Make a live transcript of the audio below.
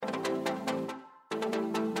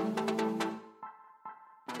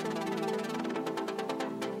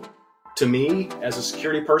To me, as a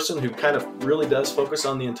security person who kind of really does focus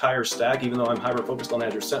on the entire stack, even though I'm hyper-focused on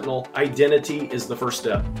Azure Sentinel, identity is the first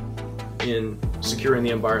step in securing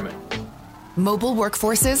the environment. Mobile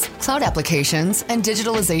workforces, cloud applications, and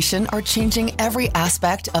digitalization are changing every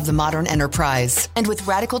aspect of the modern enterprise. And with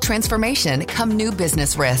radical transformation come new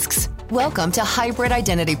business risks. Welcome to Hybrid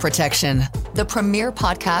Identity Protection, the premier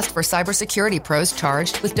podcast for cybersecurity pros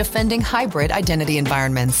charged with defending hybrid identity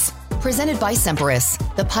environments. Presented by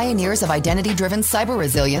Semperis, the pioneers of identity-driven cyber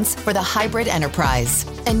resilience for the hybrid enterprise.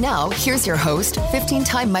 And now, here's your host,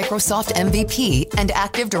 15-time Microsoft MVP and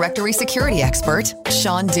Active Directory security expert,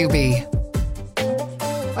 Sean Dubey.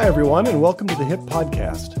 Hi, everyone, and welcome to the HIP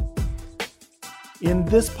Podcast. In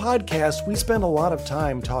this podcast, we spend a lot of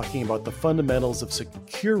time talking about the fundamentals of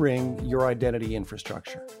securing your identity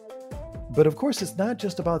infrastructure. But of course, it's not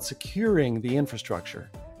just about securing the infrastructure.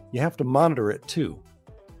 You have to monitor it too.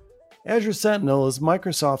 Azure Sentinel is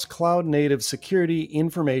Microsoft's cloud-native security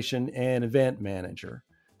information and event manager.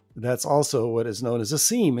 That's also what is known as a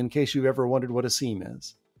SIEM, in case you've ever wondered what a SIEM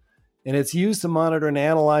is. And it's used to monitor and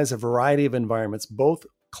analyze a variety of environments, both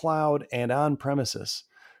cloud and on-premises,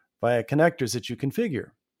 via connectors that you configure.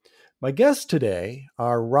 My guests today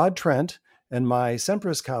are Rod Trent and my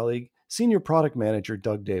Semperis colleague, Senior Product Manager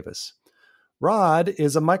Doug Davis. Rod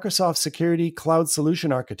is a Microsoft Security Cloud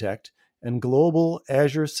Solution Architect and Global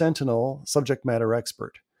Azure Sentinel subject matter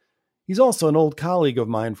expert. He's also an old colleague of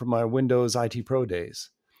mine from my Windows IT Pro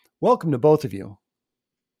days. Welcome to both of you.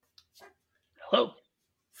 Hello.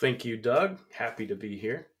 Thank you, Doug. Happy to be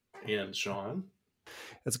here. And Sean.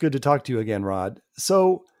 It's good to talk to you again, Rod.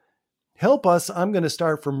 So help us. I'm going to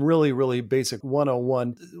start from really basic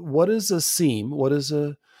 101. What is a SIEM? What is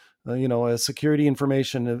a security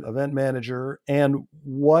information event manager? And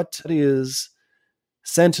what is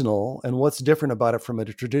Sentinel, and what's different about it from a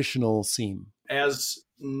traditional SIEM? As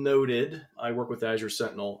noted, I work with Azure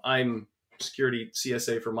Sentinel. I'm security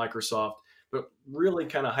CSA for Microsoft, but really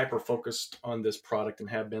kind of hyper-focused on this product and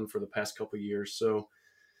have been for the past couple of years. So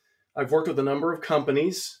I've worked with a number of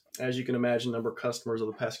companies, as you can imagine, number of customers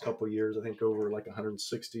over the past couple of years, I think over like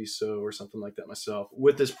 160 so or something like that myself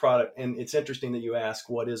with this product. And it's interesting that you ask,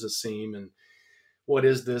 what is a SIEM and what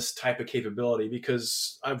is this type of capability?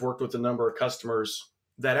 Because I've worked with a number of customers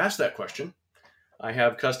that ask that question. I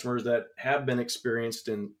have customers that have been experienced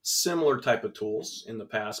in similar type of tools in the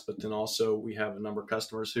past, but then also we have a number of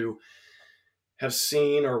customers who have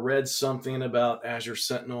seen or read something about Azure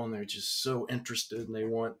Sentinel and they're just so interested and they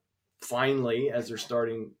want, finally, as they're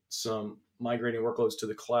starting some migrating workloads to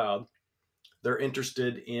the cloud, they're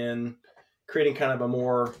interested in creating kind of a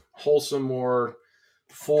more wholesome, more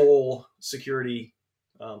full security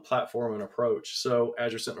platform and approach. So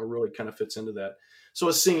Azure Sentinel really kind of fits into that. So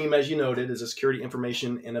a SIEM, as you noted, is a security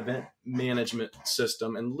information and event management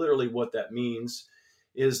system. And literally what that means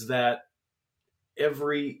is that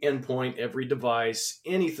every endpoint, every device,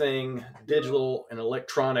 anything digital and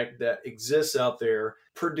electronic that exists out there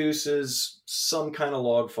produces some kind of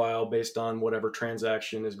log file based on whatever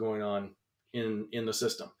transaction is going on in the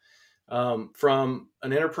system. From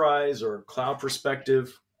an enterprise or cloud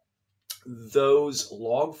perspective, those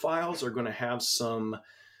log files are going to have some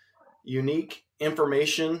unique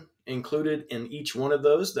information included in each one of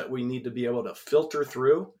those that we need to be able to filter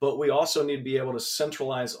through, but we also need to be able to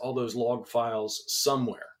centralize all those log files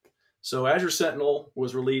somewhere. So Azure Sentinel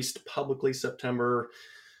was released publicly September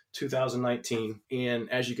 2019. And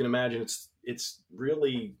as you can imagine, it's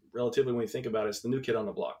really relatively, when you think about it, it's the new kid on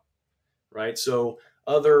the block, right? So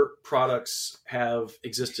other products have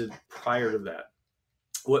existed prior to that.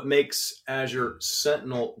 What makes Azure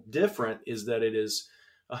Sentinel different is that it is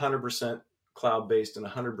 100% cloud-based and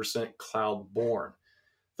 100% cloud-born.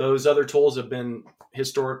 Those other tools have been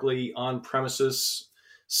historically on-premises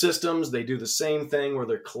systems. They do the same thing where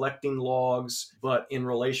they're collecting logs, but in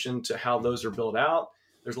relation to how those are built out,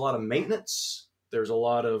 there's a lot of maintenance. There's a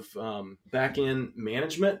lot of back-end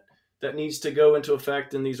management that needs to go into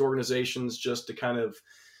effect in these organizations just to kind of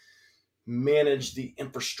manage the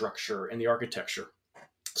infrastructure and the architecture.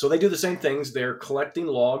 So they do the same things. They're collecting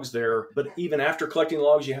logs there, but even after collecting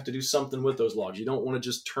logs, you have to do something with those logs. You don't want to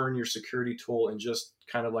just turn your security tool in just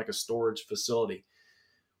kind of like a storage facility.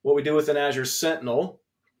 What we do within Azure Sentinel,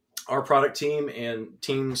 our product team and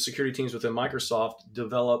security teams within Microsoft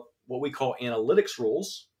develop what we call analytics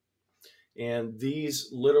rules. And these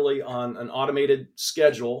literally on an automated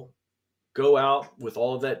schedule go out with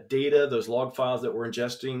all of that data, those log files that we're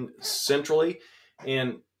ingesting centrally,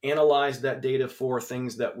 and analyze that data for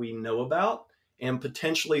things that we know about and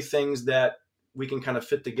potentially things that we can kind of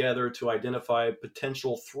fit together to identify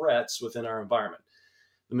potential threats within our environment.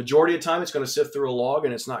 The majority of the time, it's going to sift through a log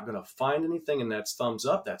and it's not going to find anything, and that's thumbs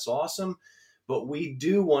up. That's awesome. But we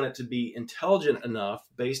do want it to be intelligent enough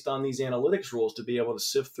based on these analytics rules to be able to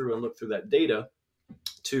sift through and look through that data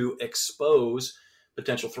to expose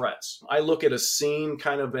potential threats. I look at a SIEM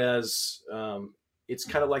kind of as it's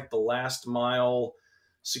kind of like the last mile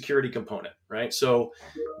security component, right? So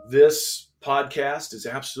this podcast is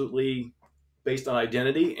absolutely based on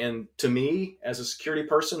identity. And to me, as a security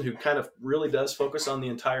person who kind of really does focus on the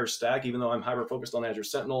entire stack, even though I'm hyper focused on Azure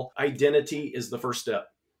Sentinel, identity is the first step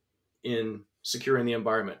in securing the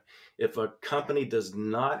environment. If a company does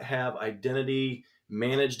not have identity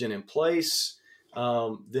managed and in place,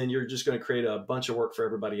 then you're just going to create a bunch of work for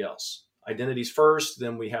everybody else. Identity's first,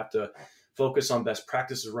 then we have to focus on best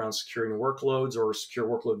practices around securing workloads or secure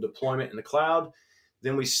workload deployment in the cloud.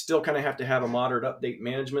 Then we still kind of have to have a modern update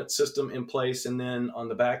management system in place. And then on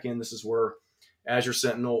the back end, this is where Azure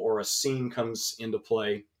Sentinel or a SIEM comes into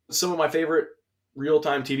play. Some of my favorite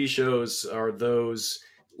real-time TV shows are those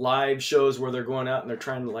live shows where they're going out and they're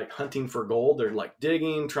trying to like hunting for gold. They're like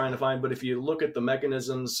digging, trying to find, but if you look at the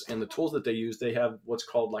mechanisms and the tools that they use, they have what's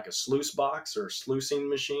called like a sluice box or sluicing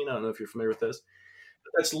machine. I don't know if you're familiar with this,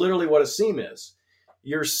 but that's literally what a SIEM is.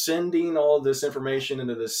 You're sending all of this information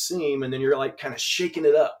into the SIEM, and then you're like kind of shaking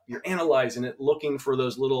it up. You're analyzing it, looking for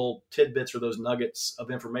those little tidbits or those nuggets of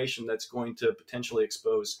information that's going to potentially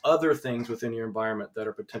expose other things within your environment that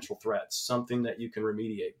are potential threats, something that you can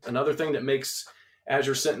remediate. Another thing that makes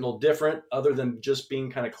Azure Sentinel different, other than just being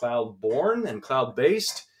kind of cloud-born and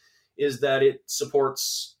cloud-based, is that it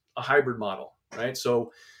supports a hybrid model, right?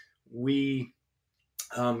 So we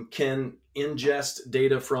can ingest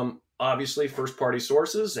data from obviously first-party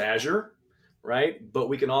sources, Azure, right? But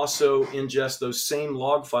we can also ingest those same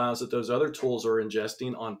log files that those other tools are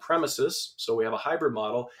ingesting on premises. So we have a hybrid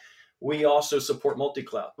model. We also support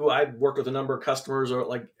multi-cloud. I've worked with a number of customers, or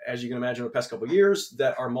like, as you can imagine, the past couple of years,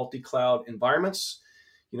 that are multi-cloud environments.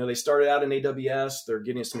 You know, they started out in AWS. They're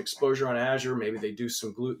getting some exposure on Azure. Maybe they do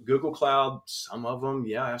some Google Cloud. Some of them,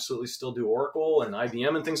 yeah, absolutely still do Oracle and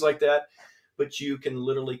IBM and things like that. But you can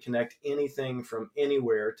literally connect anything from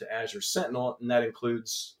anywhere to Azure Sentinel, and that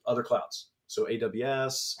includes other clouds. So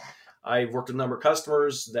AWS, I've worked with a number of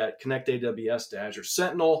customers that connect AWS to Azure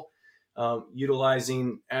Sentinel.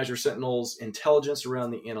 Utilizing Azure Sentinel's intelligence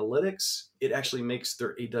around the analytics, it actually makes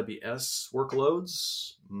their AWS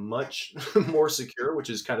workloads much more secure,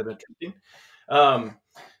 which is kind of interesting.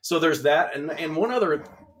 So there's that. And one other,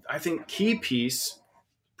 I think, key piece,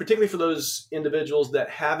 particularly for those individuals that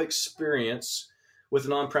have experience with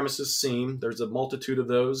an on-premises SIEM. There's a multitude of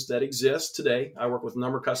those that exist today. I work with a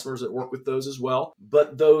number of customers that work with those as well.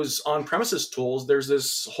 But those on-premises tools, there's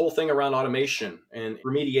this whole thing around automation and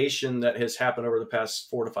remediation that has happened over the past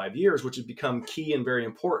 4 to 5 years, which has become key and very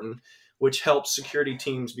important, which helps security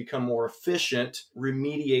teams become more efficient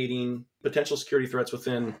remediating potential security threats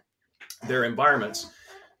within their environments.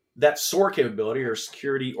 That SOAR capability, or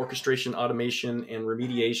security orchestration, automation, and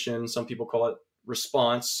remediation, some people call it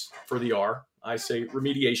response for the R. I say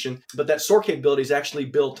remediation, but that SOAR capability is actually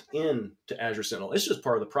built in to Azure Sentinel. It's just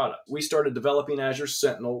part of the product. We started developing Azure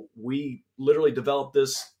Sentinel. We literally developed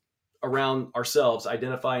this around ourselves,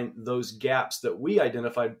 identifying those gaps that we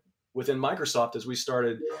identified within Microsoft as we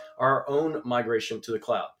started our own migration to the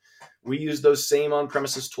cloud. We used those same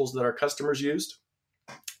on-premises tools that our customers used.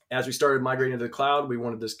 As we started migrating to the cloud, we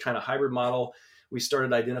wanted this kind of hybrid model. We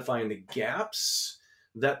started identifying the gaps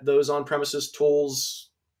that those on-premises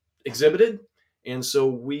tools exhibited. And so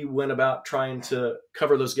we went about trying to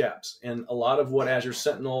cover those gaps. And a lot of what Azure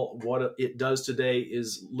Sentinel, what it does today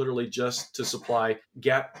is literally just to supply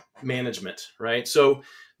gap management, right? So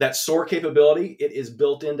that SOAR capability, it is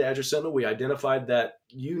built into Azure Sentinel. We identified that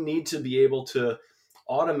you need to be able to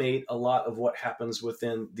automate a lot of what happens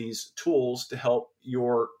within these tools to help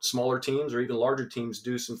your smaller teams or even larger teams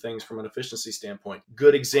do some things from an efficiency standpoint.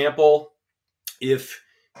 Good example, if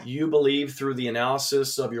you believe through the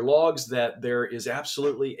analysis of your logs that there is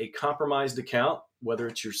absolutely a compromised account, whether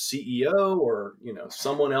it's your CEO or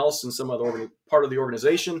someone else in some other part of the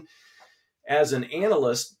organization, as an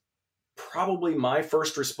analyst, probably my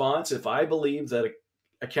first response, if I believe that an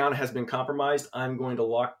account has been compromised, I'm going to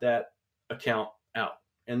lock that account out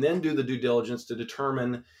and then do the due diligence to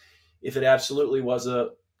determine if it absolutely was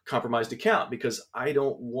a compromised account, because I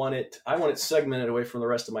want it segmented away from the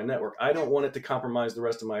rest of my network. I don't want it to compromise the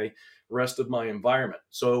rest of my environment.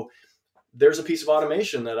 So there's a piece of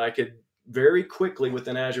automation that I could very quickly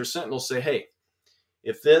within Azure Sentinel say, hey,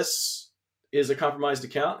 if this is a compromised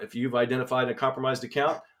account, if you've identified a compromised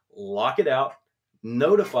account, lock it out,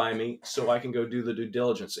 notify me so I can go do the due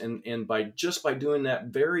diligence. And by doing that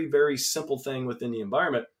very, very simple thing within the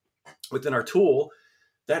environment, within our tool,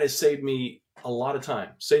 that has saved me a lot of time,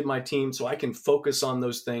 saved my team, so I can focus on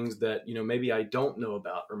those things that, maybe I don't know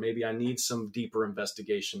about, or maybe I need some deeper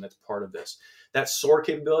investigation that's part of this. That SOAR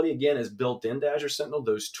capability, again, is built into Azure Sentinel.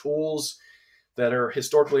 Those tools that are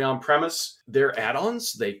historically on-premise, they're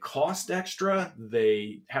add-ons. They cost extra.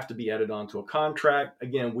 They have to be added onto a contract.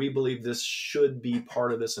 Again, we believe this should be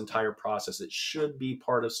part of this entire process. It should be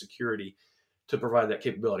part of security to provide that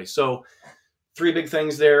capability. So 3 big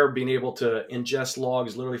things there: being able to ingest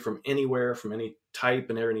logs literally from anywhere, from any type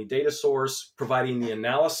and any data source, providing the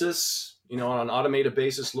analysis, on an automated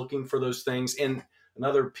basis, looking for those things. And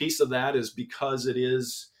another piece of that is because it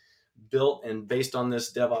is built and based on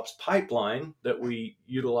this DevOps pipeline that we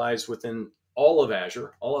utilize within all of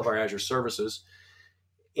Azure, all of our Azure services.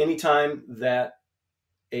 Anytime that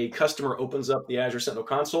a customer opens up the Azure Sentinel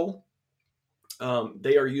console,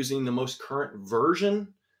 they are using the most current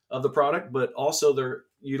version of the product, but also they're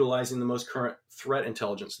utilizing the most current threat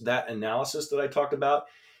intelligence. That analysis that I talked about,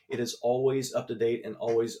 it is always up to date and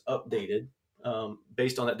always updated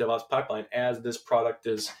based on that DevOps pipeline. As this product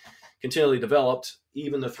is continually developed,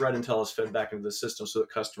 even the threat intel is fed back into the system so that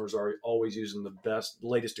customers are always using the best,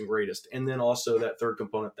 latest and greatest. And then also that third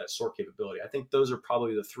component, that SOAR capability. I think those are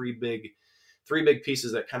probably the three big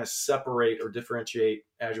pieces that kind of separate or differentiate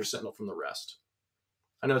Azure Sentinel from the rest.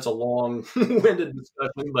 I know it's a long-winded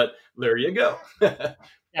discussion, but there you go.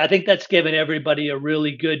 I think that's given everybody a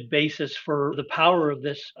really good basis for the power of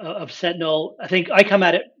this, of Sentinel. I think I come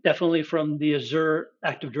at it definitely from the Azure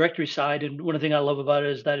Active Directory side. And one of the things I love about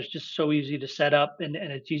it is that it's just so easy to set up and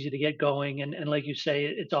it's easy to get going. And like you say,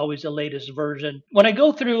 it's always the latest version. When I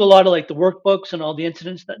go through a lot of like the workbooks and all the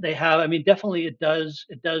incidents that they have, I mean, definitely it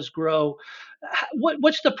does grow.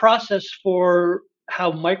 What's the process for how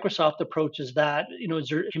Microsoft approaches that? Is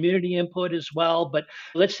there community input as well? But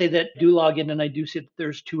let's say that I do log in and I do see that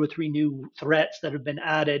there's 2 or 3 new threats that have been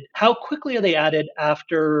added. How quickly are they added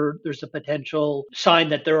after there's a potential sign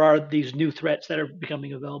that there are these new threats that are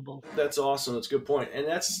becoming available? That's awesome. That's a good point. And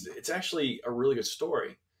it's actually a really good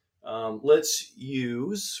story. Let's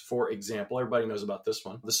use, for example, everybody knows about this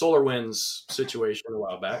one, the SolarWinds situation a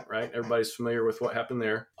while back, right? Everybody's familiar with what happened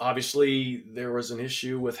there. Obviously, there was an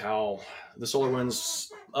issue with how the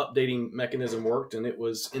SolarWinds updating mechanism worked, and it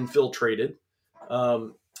was infiltrated.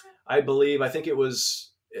 I think it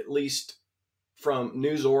was, at least from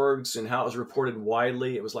news orgs and how it was reported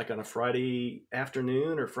widely, it was like on a Friday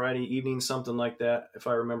afternoon or Friday evening, something like that, if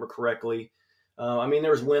I remember correctly. There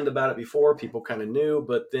was wind about it before, people kind of knew,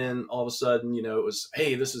 but then all of a sudden, it was,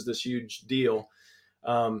 hey, this is this huge deal.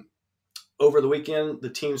 Over the weekend, the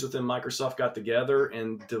teams within Microsoft got together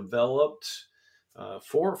and developed 4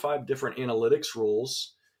 or 5 different analytics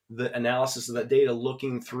rules, the analysis of that data,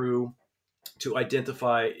 looking through to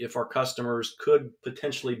identify if our customers could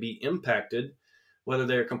potentially be impacted, whether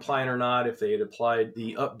they're compliant or not, if they had applied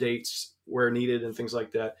the updates where needed and things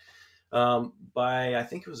like that. I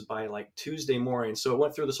think it was by like Tuesday morning. So it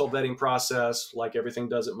went through this whole vetting process, like everything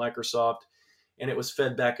does at Microsoft, and it was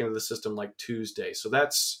fed back into the system like Tuesday. So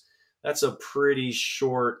that's a pretty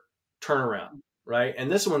short turnaround, right?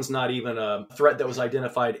 And this one's not even a threat that was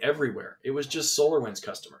identified everywhere. It was just SolarWinds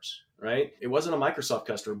customers, right? It wasn't a Microsoft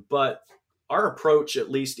customer, but our approach,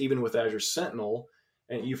 at least even with Azure Sentinel,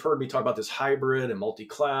 and you've heard me talk about this hybrid and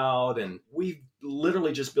multi-cloud, and we've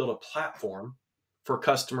literally just built a platform for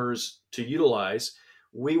customers to utilize.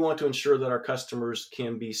 We want to ensure that our customers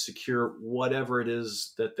can be secure, whatever it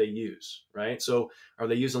is that they use, right? So are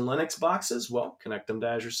they using Linux boxes? Well, connect them to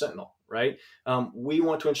Azure Sentinel, right? We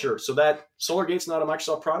want to ensure. So that SolarGate's not a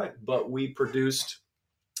Microsoft product, but we produced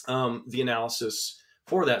the analysis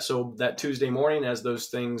for that. So that Tuesday morning, as those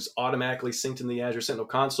things automatically synced in the Azure Sentinel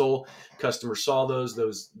console, customers saw those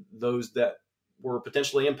that were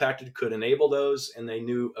potentially impacted could enable those, and they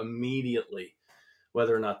knew immediately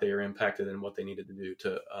whether or not they are impacted and what they needed to do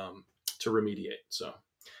to remediate. So,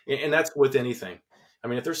 and that's with anything.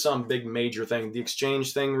 If there's some big major thing, the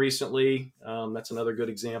Exchange thing recently, that's another good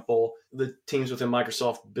example. The teams within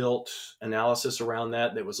Microsoft built analysis around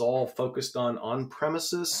that was all focused on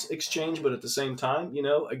on-premises Exchange, but at the same time,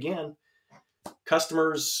 again,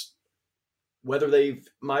 customers, whether they've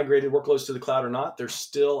migrated workloads to the cloud or not, they're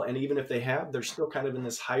still, and even if they have, they're still kind of in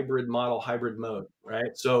this hybrid mode,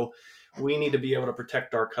 right? So we need to be able to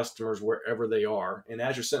protect our customers wherever they are. And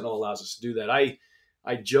Azure Sentinel allows us to do that.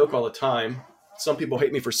 I joke all the time. Some people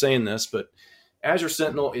hate me for saying this, but Azure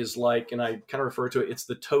Sentinel is like, and I kind of refer to it, it's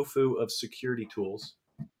the tofu of security tools.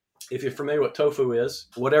 if you're familiar with tofu is,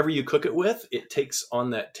 whatever you cook it with, it takes on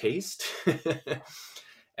that taste.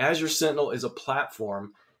 Azure Sentinel is a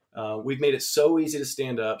platform. We've made it so easy to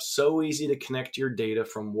stand up, so easy to connect your data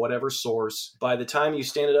from whatever source. By the time you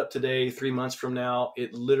stand it up today, 3 months from now,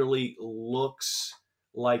 it literally looks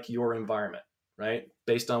like your environment, right?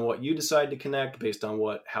 Based on what you decide to connect, based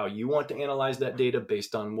on how you want to analyze that data,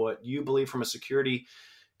 based on what you believe from a security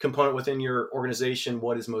component within your organization,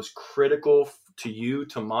 what is most critical to you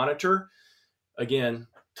to monitor. Again,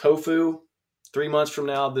 tofu, 3 months from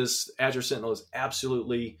now, this Azure Sentinel is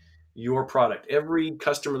absolutely your product. Every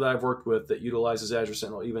customer that I've worked with that utilizes Azure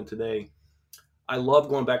Sentinel, even today, I love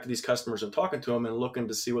going back to these customers and talking to them and looking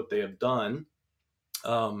to see what they have done.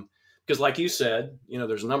 Because like you said,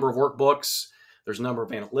 there's a number of workbooks, there's a number of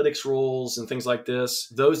analytics rules and things like this.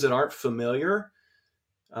 Those that aren't familiar,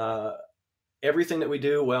 everything that we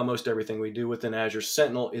do, most everything we do within Azure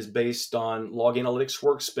Sentinel is based on log analytics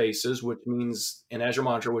workspaces, which means in Azure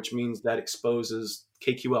Monitor, which means that exposes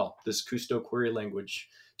KQL, this Kusto query language,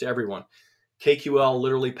 to everyone. KQL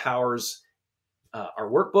literally powers our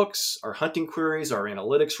workbooks, our hunting queries, our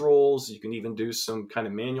analytics rules. You can even do some kind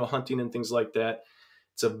of manual hunting and things like that.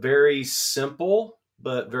 It's a very simple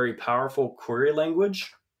but very powerful query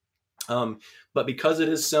language. But because it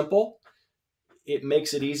is simple, it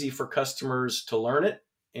makes it easy for customers to learn it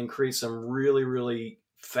and create some really, really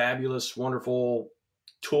fabulous, wonderful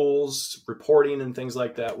tools, reporting and things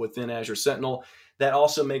like that within Azure Sentinel. That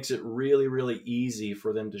also makes it really, really easy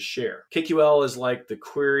for them to share. KQL is like the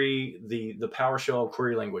query, the PowerShell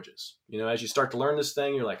query languages. As you start to learn this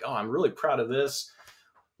thing, you're like, oh, I'm really proud of this.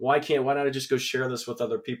 Why not I just go share this with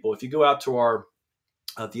other people? If you go out to our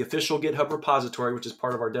the official GitHub repository, which is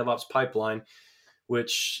part of our DevOps pipeline,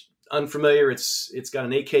 which unfamiliar, it's got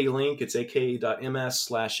an AK link. It's aka.ms/AS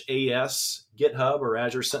GitHub or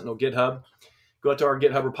Azure Sentinel GitHub. Go out to our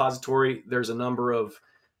GitHub repository. There's a number of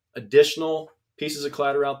additional pieces of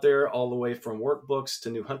collateral out there, all the way from workbooks to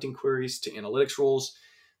new hunting queries to analytics rules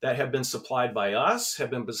that have been supplied by us, have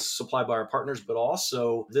been supplied by our partners, but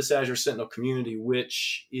also this Azure Sentinel community,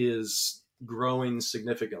 which is growing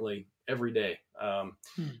significantly every day.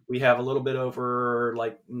 We have a little bit over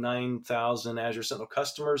 9,000 Azure Sentinel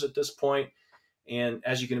customers at this point. And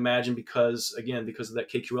as you can imagine, because of that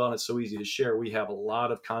KQL and it's so easy to share, we have a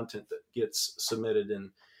lot of content that gets submitted and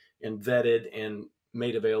vetted and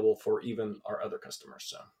made available for even our other customers.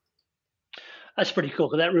 So that's pretty cool,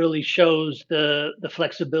 because that really shows the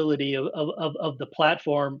flexibility of the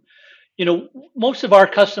platform. Most of our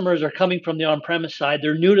customers are coming from the on-premise side.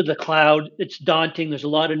 They're new to the cloud. It's daunting. There's a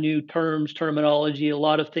lot of new terms, terminology, a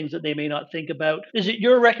lot of things that they may not think about. Is it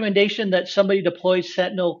your recommendation that somebody deploys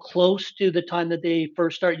Sentinel close to the time that they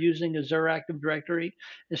first start using Azure Active Directory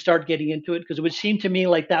and start getting into it? Because it would seem to me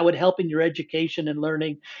like that would help in your education and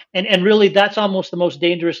learning. And really, that's almost the most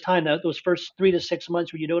dangerous time, those first 3 to 6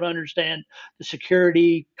 months where you don't understand the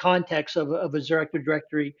security context of Azure Active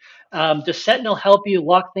Directory. Does Sentinel help you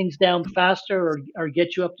lock things down faster or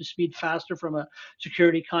get you up to speed faster from a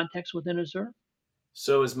security context within Azure?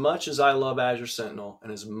 So as much as I love Azure Sentinel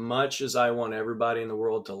and as much as I want everybody in the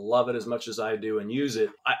world to love it as much as I do and use it,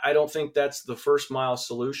 I don't think that's the first mile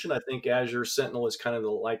solution. I think Azure Sentinel is kind of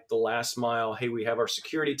the last mile. Hey, we have our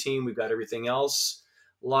security team. We've got everything else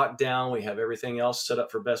locked down. We have everything else set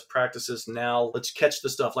up for best practices. Now let's catch the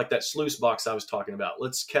stuff like that sluice box I was talking about.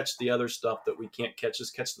 Let's catch the other stuff that we can't catch.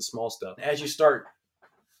 Let's catch the small stuff. As you start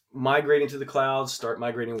migrating to the cloud, start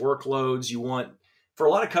migrating workloads, for a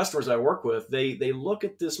lot of customers I work with, they look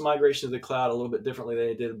at this migration to the cloud a little bit differently than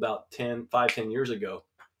they did about 10 years ago.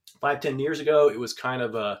 5-10 years ago, it was kind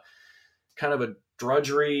of a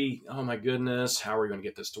drudgery. Oh my goodness, how are we going to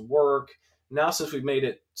get this to work? Now, since we've made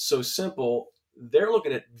it so simple, they're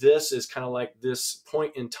looking at this as kind of like this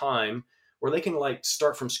point in time where they can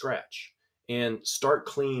start from scratch and start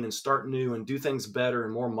clean and start new and do things better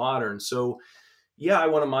and more modern. So yeah, I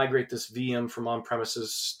want to migrate this VM from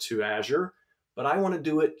on-premises to Azure, but I want to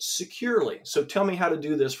do it securely. So tell me how to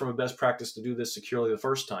do this from a best practice to do this securely the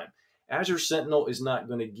first time. Azure Sentinel is not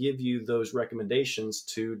going to give you those recommendations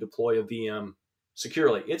to deploy a VM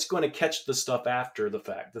securely. It's going to catch the stuff after the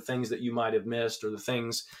fact, the things that you might have missed or the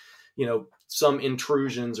things, some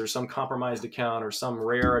intrusions or some compromised account or some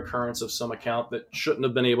rare occurrence of some account that shouldn't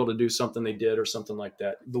have been able to do something they did or something like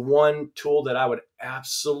that. The one tool that I would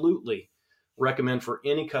absolutely recommend for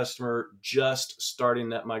any customer just starting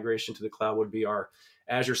that migration to the cloud would be our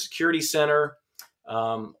Azure Security Center,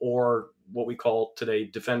 or what we call today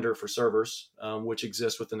Defender for servers, which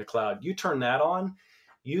exists within the cloud. You turn that on,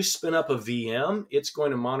 you spin up a VM, it's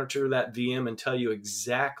going to monitor that VM and tell you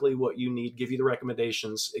exactly what you need, give you the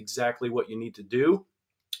recommendations, exactly what you need to do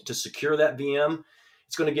to secure that VM.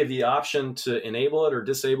 It's going to give you the option to enable it or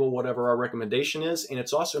disable whatever our recommendation is. And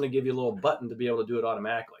it's also going to give you a little button to be able to do it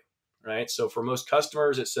automatically, right? So for most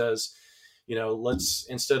customers, it says, let's,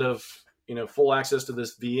 instead of, full access to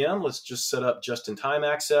this VM, let's just set up just-in-time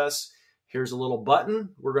access. Here's a little button.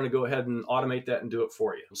 We're going to go ahead and automate that and do it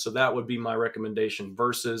for you. So that would be my recommendation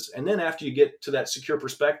versus, and then after you get to that secure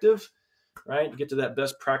perspective, right, you get to that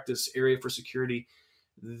best practice area for security,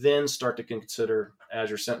 then start to consider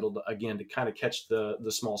Azure Sentinel again to kind of catch the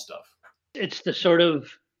small stuff. It's the sort of,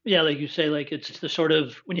 like you say, like it's the sort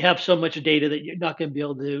of, when you have so much data that you're not going to be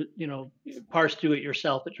able to, parse through it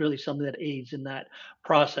yourself, it's really something that aids in that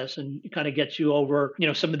process and kind of gets you over,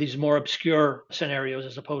 some of these more obscure scenarios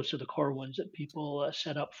as opposed to the core ones that people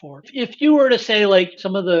set up for. If you were to say like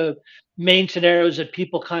some of the main scenarios that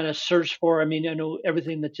people kind of search for, I mean, I know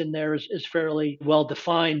everything that's in there is fairly well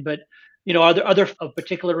defined, but are there other of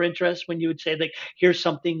particular interest when you would say like, here's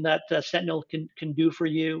something that Sentinel can do for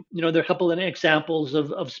you? There are a couple of examples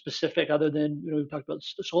of specific, other than, we've talked about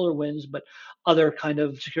the SolarWinds, but other kind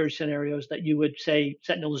of security scenarios that you would say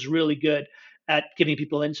Sentinel is really good at giving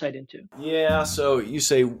people insight into. Yeah. So you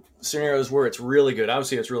say scenarios where it's really good.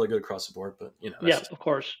 Obviously it's really good across the board, but of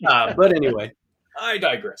course. But anyway, I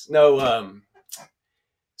digress. No,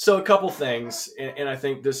 so a couple things, and I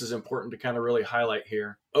think this is important to kind of really highlight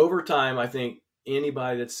here. Over time, I think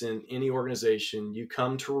anybody that's in any organization, you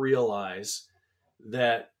come to realize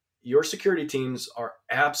that your security teams are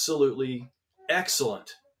absolutely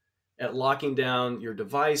excellent at locking down your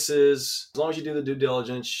devices. As long as you do the due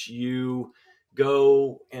diligence, you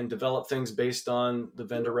go and develop things based on the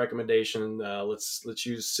vendor recommendation. Let's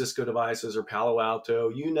use Cisco devices or Palo Alto.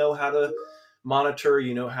 You know how to monitor,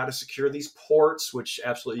 how to secure these ports, which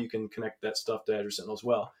absolutely you can connect that stuff to Azure Sentinel as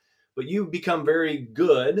well. But you become very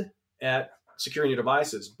good at securing your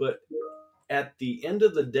devices. But at the end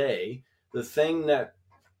of the day, the thing that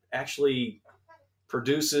actually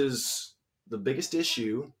produces the biggest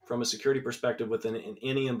issue from a security perspective within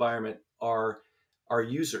any environment are our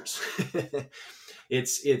users.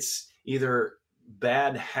 It's either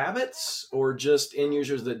bad habits or just end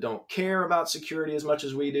users that don't care about security as much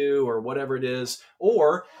as we do, or whatever it is,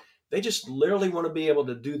 or they just literally want to be able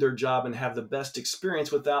to do their job and have the best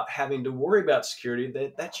experience without having to worry about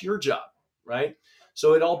security. That's your job, right?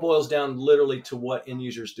 So it all boils down literally to what end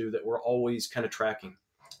users do that we're always kind of tracking.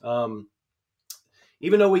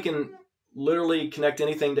 Even though we can literally connect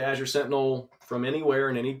anything to Azure Sentinel from anywhere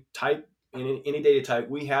in any type, in any data type,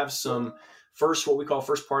 we have some what we call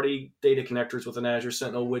first-party data connectors within Azure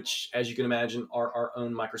Sentinel, which, as you can imagine, are our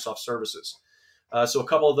own Microsoft services. So a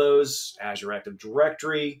couple of those, Azure Active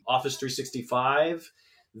Directory, Office 365,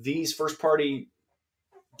 these first-party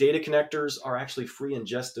data connectors are actually free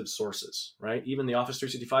ingestive sources, right? Even the Office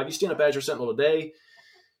 365, you stand up Azure Sentinel today,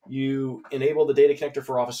 you enable the data connector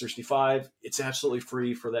for Office 365, it's absolutely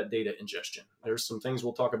free for that data ingestion. There's some things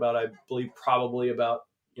we'll talk about, I believe, probably about,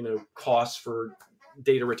 costs for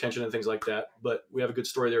data retention and things like that, but we have a good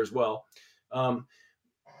story there as well.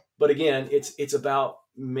 But again, it's about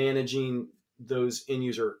managing those end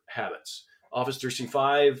user habits. Office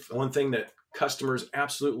 365, one thing that customers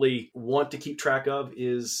absolutely want to keep track of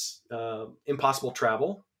is impossible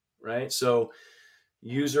travel, right? So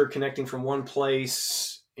user connecting from one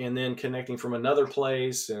place and then connecting from another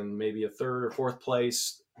place and maybe a third or fourth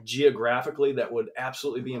place geographically, that would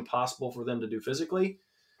absolutely be impossible for them to do physically.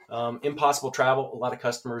 Impossible travel, a lot of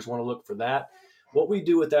customers want to look for that. What we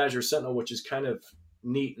do with Azure Sentinel, which is kind of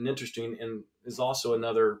neat and interesting and is also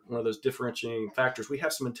another one of those differentiating factors, we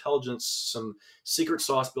have some intelligence, some secret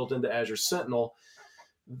sauce built into Azure Sentinel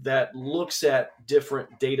that looks at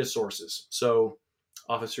different data sources. So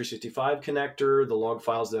Office 365 connector, the log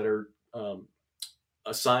files that are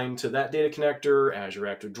assigned to that data connector, Azure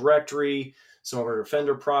Active Directory, some of our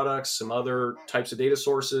Defender products, some other types of data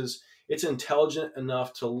sources. It's intelligent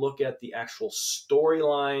enough to look at the actual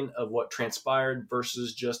storyline of what transpired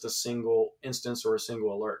versus just a single instance or a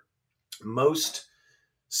single alert. Most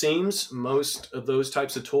of those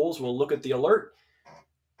types of tools will look at the alert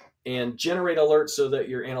and generate alerts so that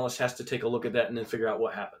your analyst has to take a look at that and then figure out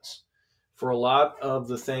what happens. For a lot of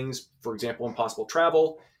the things, for example, impossible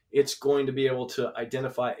travel, it's going to be able to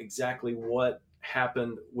identify exactly what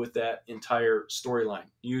happened with that entire storyline.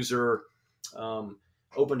 User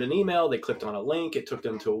opened an email, they clicked on a link, it took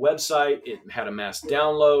them to a website, it had a mass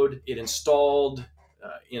download, it installed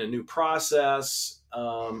in a new process,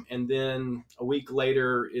 and then a week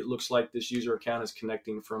later, it looks like this user account is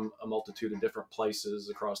connecting from a multitude of different places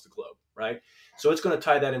across the globe, right? So it's going to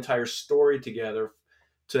tie that entire story together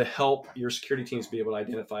to help your security teams be able to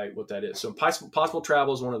identify what that is. So possible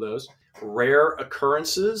travel is one of those. Rare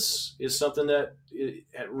occurrences is something that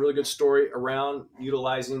had a really good story around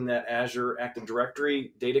utilizing that Azure Active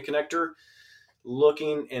Directory data connector,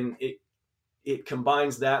 looking, and it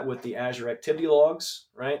combines that with the Azure activity logs,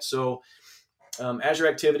 right? So Azure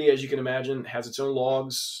Activity, as you can imagine, has its own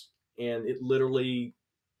logs, and it literally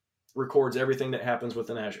records everything that happens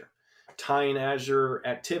within Azure. Tying Azure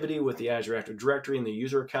Activity with the Azure Active Directory and the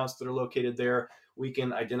user accounts that are located there, we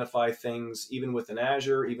can identify things even within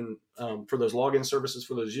Azure, even for those login services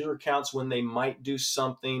for those user accounts, when they might do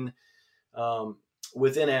something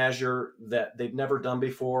within Azure that they've never done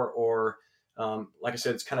before, or like I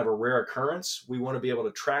said, it's kind of a rare occurrence. We want to be able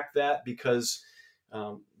to track that because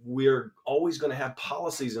we're always going to have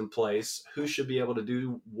policies in place who should be able to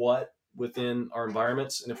do what within our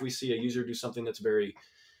environments. And if we see a user do something that's very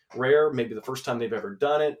rare, maybe the first time they've ever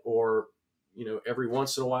done it, or every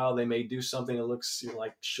once in a while they may do something that looks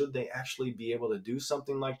like, should they actually be able to do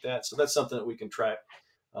something like that? So that's something that we can track.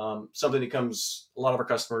 Something that a lot of our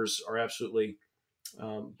customers are absolutely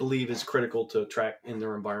believe is critical to track in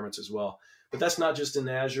their environments as well. But that's not just in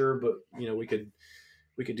Azure, but we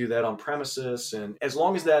could do that on premises. And as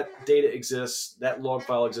long as that data exists, that log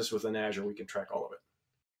file exists within Azure, we can track all of it.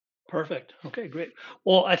 Perfect. Okay, great.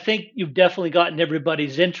 Well, I think you've definitely gotten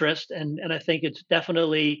everybody's interest, and I think it's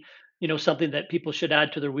definitely something that people should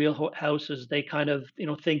add to their wheelhouse as they kind of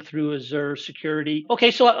think through Azure security. Okay,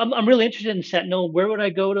 so I'm really interested in Sentinel. Where would I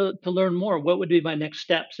go to learn more? What would be my next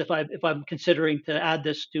steps if I'm considering to add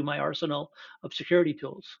this to my arsenal of security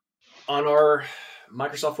tools? On our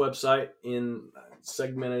Microsoft website,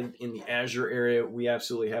 segmented in the Azure area, we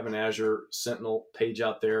absolutely have an Azure Sentinel page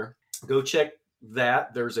out there. Go check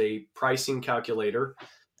that. There's a pricing calculator.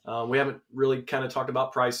 We haven't really kind of talked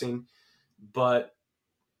about pricing, but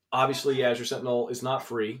obviously Azure Sentinel is not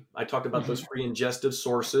free. I talked about those free ingestive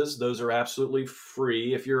sources. Those are absolutely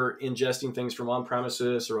free. If you're ingesting things from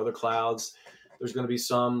on-premises or other clouds, there's going to be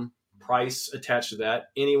some price attached to that.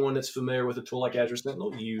 Anyone that's familiar with a tool like Azure Sentinel,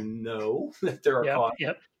 that there are costs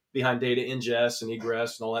behind data ingest and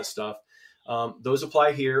egress and all that stuff. Those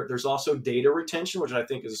apply here. There's also data retention, which I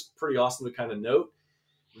think is pretty awesome to kind of note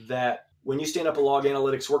that when you stand up a log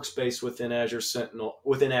analytics workspace within Azure Sentinel,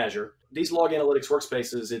 these log analytics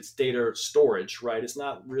workspaces, it's data storage, right? It's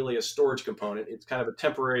not really a storage component. It's kind of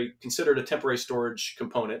considered a temporary storage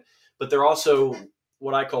component, but they're also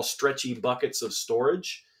what I call stretchy buckets of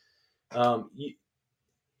storage.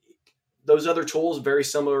 Those other tools, very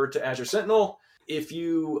similar to Azure Sentinel. If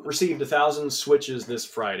you received 1,000 switches this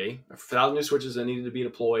Friday, 1,000 new switches that needed to be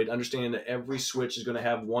deployed, understanding that every switch is going to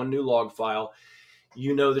have one new log file, that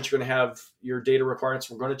you're going to have your data requirements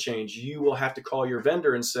were going to change. You will have to call your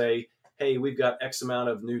vendor and say, hey, we've got X amount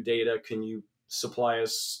of new data. Can you supply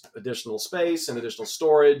us additional space and additional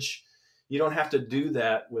storage? You don't have to do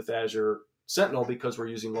that with Azure Sentinel because we're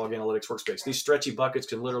using Log Analytics Workspace. These stretchy buckets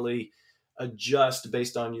can literally adjust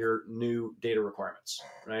based on your new data requirements,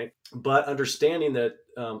 right? But understanding that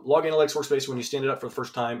Log Analytics Workspace, when you stand it up for the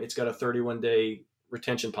first time, it's got a 31-day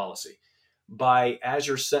retention policy. By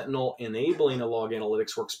Azure Sentinel enabling a Log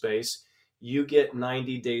Analytics Workspace, you get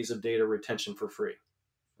 90 days of data retention for free,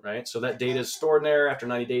 right? So that data is stored in there. After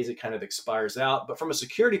 90 days, it kind of expires out. But from a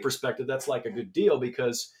security perspective, that's like a good deal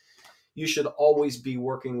because you should always be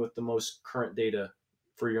working with the most current data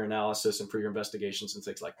for your analysis and for your investigations and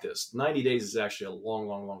things like this. 90 days is actually a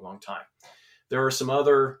long time. There are some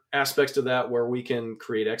other aspects to that where we can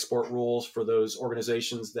create export rules for those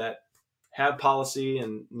organizations that have policy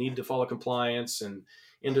and need to follow compliance and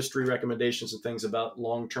industry recommendations and things about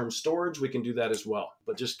long-term storage. We can do that as well,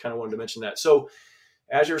 but just kind of wanted to mention that. So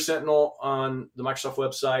Azure Sentinel on the Microsoft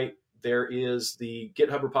website, there is the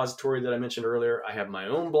GitHub repository that I mentioned earlier. I have my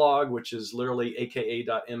own blog, which is literally aka.ms/rod,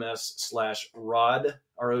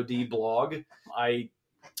 R-O-D blog. I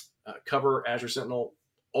cover Azure Sentinel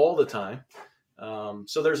all the time.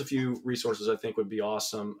 So there's a few resources I think would be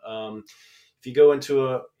awesome. If you go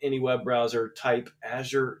into any web browser, type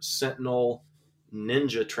Azure Sentinel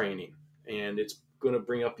Ninja training, and it's going to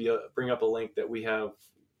bring up a link that we have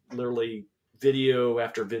literally video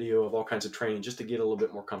after video of all kinds of training just to get a little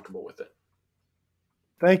bit more comfortable with it.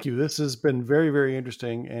 Thank you. This has been very, very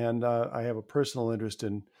interesting. And I have a personal interest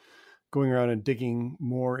in going around and digging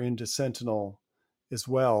more into Sentinel as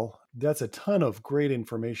well. That's a ton of great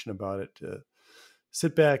information about it to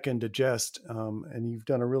sit back and digest. And you've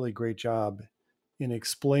done a really great job in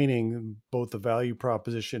explaining both the value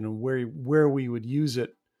proposition and where we would use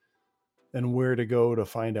it and where to go to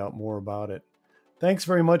find out more about it. Thanks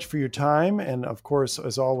very much for your time. And of course,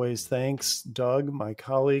 as always, thanks, Doug, my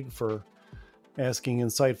colleague, for asking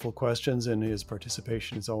insightful questions, and his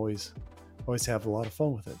participation is always have a lot of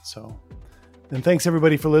fun with it. So then thanks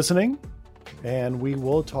everybody for listening, and we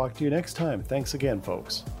will talk to you next time. Thanks again,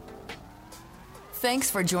 folks.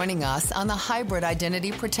 Thanks for joining us on the Hybrid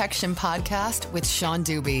Identity Protection Podcast with Sean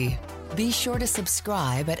Dubey. Be sure to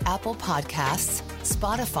subscribe at Apple Podcasts,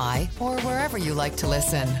 Spotify, or wherever you like to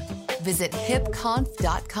listen. Visit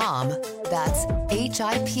hipconf.com, that's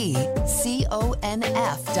HIPCONF.com,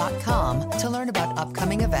 to learn about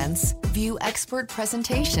upcoming events, view expert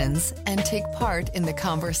presentations, and take part in the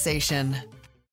conversation.